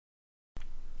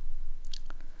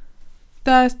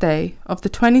Thursday of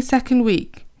the 22nd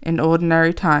week in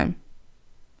Ordinary Time,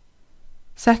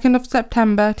 2nd of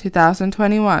September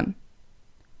 2021.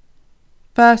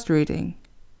 First reading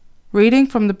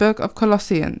from the book of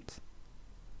Colossians.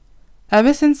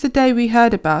 Ever since the day we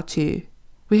heard about you,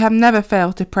 we have never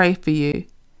failed to pray for you,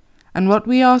 and what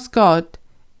we ask God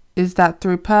is that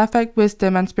through perfect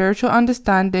wisdom and spiritual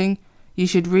understanding you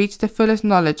should reach the fullest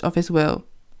knowledge of His will,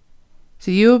 so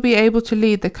you will be able to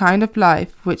lead the kind of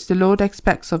life which the Lord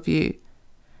expects of you,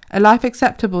 a life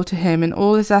acceptable to Him in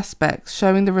all its aspects,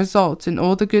 showing the results in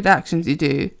all the good actions you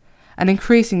do, and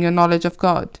increasing your knowledge of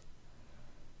God.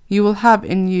 You will have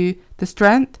in you the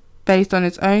strength, based on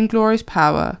its own glorious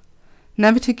power,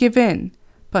 never to give in,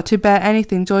 but to bear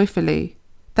anything joyfully,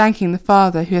 thanking the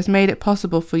Father who has made it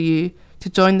possible for you to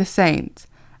join the saints,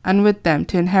 and with them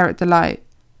to inherit the light.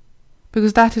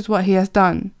 Because that is what He has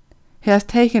done. He has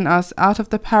taken us out of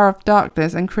the power of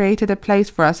darkness and created a place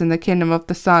for us in the kingdom of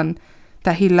the Son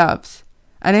that He loves,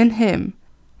 and in Him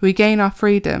we gain our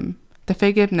freedom, the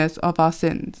forgiveness of our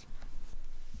sins.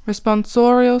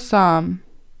 Responsorial Psalm.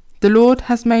 The Lord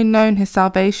has made known His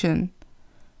salvation.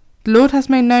 The Lord has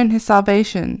made known His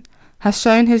salvation, has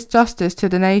shown His justice to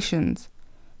the nations.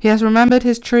 He has remembered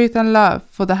His truth and love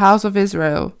for the house of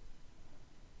Israel.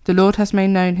 The Lord has made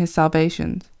known His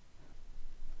salvation.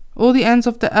 All the ends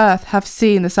of the earth have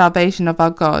seen the salvation of our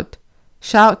God.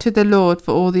 Shout to the Lord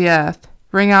for all the earth.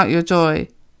 Ring out your joy.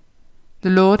 The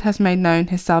Lord has made known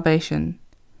His salvation.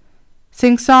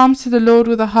 Sing psalms to the Lord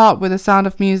with a harp, with the sound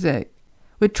of music.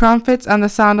 With trumpets and the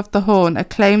sound of the horn,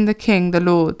 acclaim the King, the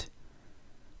Lord.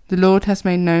 The Lord has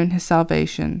made known His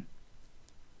salvation.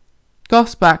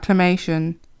 Gospel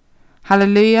acclamation.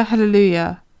 Hallelujah,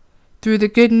 hallelujah. Through the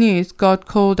good news God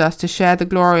called us to share the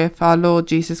glory of our Lord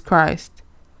Jesus Christ.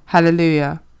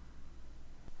 Hallelujah.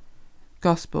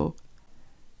 Gospel.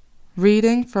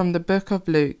 Reading from the book of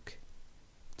Luke.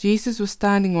 Jesus was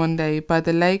standing one day by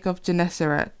the lake of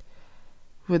Gennesaret,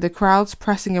 with the crowds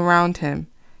pressing around Him,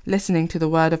 listening to the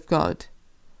word of God,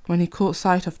 when He caught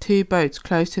sight of 2 boats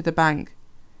close to the bank.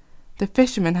 The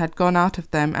fishermen had gone out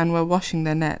of them and were washing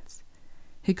their nets.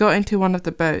 He got into one of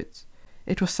the boats,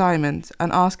 it was Simon's,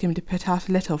 and asked him to put out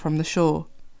a little from the shore.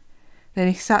 Then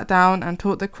he sat down and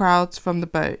taught the crowds from the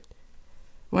boat.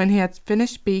 When he had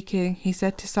finished speaking, he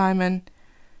said to Simon,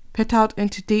 "Put out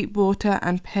into deep water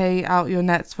and pay out your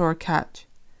nets for a catch."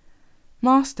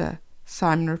 "Master,"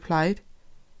 Simon replied,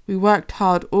 "we worked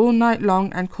hard all night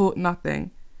long and caught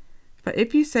nothing. But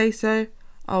if you say so,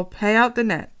 I'll pay out the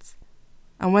nets."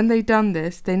 And when they'd done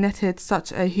this, they netted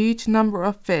such a huge number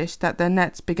of fish that their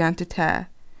nets began to tear.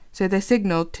 So they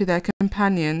signalled to their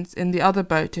companions in the other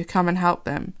boat to come and help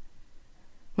them.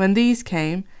 When these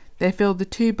came, they filled the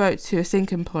 2 boats to a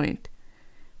sinking point.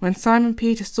 When Simon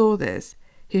Peter saw this,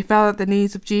 he fell at the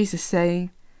knees of Jesus,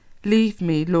 saying, "Leave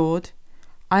me, Lord,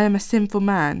 I am a sinful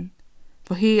man."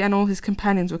 For he and all his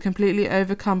companions were completely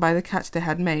overcome by the catch they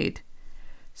had made.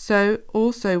 So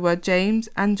also were James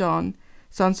and John,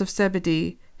 sons of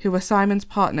Zebedee, who were Simon's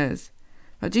partners.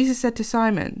 But Jesus said to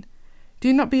Simon,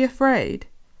 "Do not be afraid.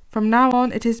 From now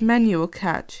on it is men you will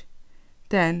catch."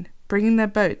 Then, bringing their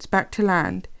boats back to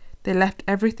land, they left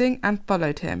everything and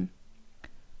followed Him.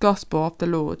 Gospel of the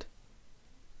Lord.